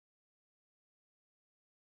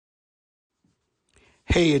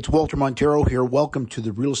Hey, it's Walter Montero here. Welcome to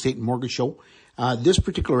the Real Estate and Mortgage Show. This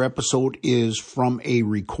particular episode is from a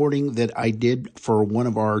recording that I did for one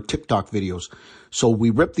of our TikTok videos. So we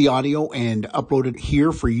ripped the audio and uploaded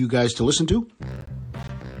here for you guys to listen to.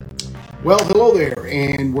 Well, hello there,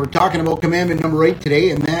 and we're talking about commandment number 8 today,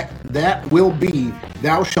 and that will be,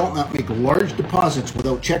 thou shalt not make large deposits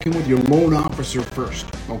without checking with your loan officer first,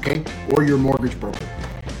 okay, or your mortgage broker.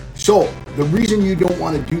 So the reason you don't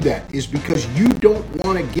want to do that is because you don't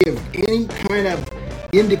want to give any kind of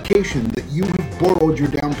indication that you have borrowed your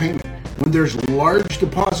down payment. When there's large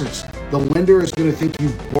deposits, the lender is going to think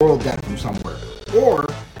you've borrowed that from somewhere. Or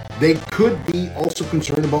they could be also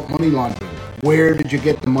concerned about money laundering. Where did you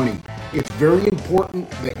get the money? It's very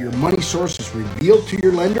important that your money source is revealed to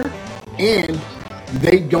your lender, and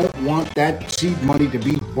they don't want that seed money to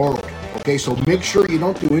be borrowed. Okay, so make sure you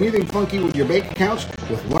don't do anything funky with your bank accounts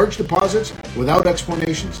with large deposits without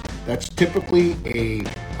explanations. That's typically a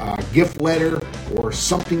gift letter or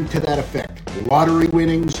something to that effect. Lottery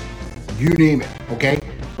winnings, you name it, okay?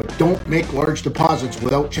 But don't make large deposits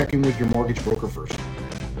without checking with your mortgage broker first.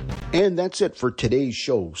 And that's it for today's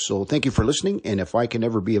show. So thank you for listening. And if I can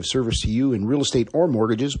ever be of service to you in real estate or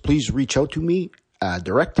mortgages, please reach out to me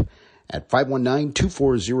direct at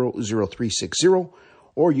 519-240-0360.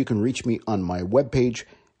 Or you can reach me on my webpage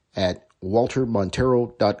at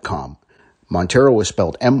waltermontero.com. Montero is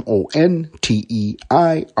spelled Montero.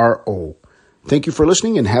 Thank you for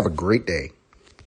listening and have a great day.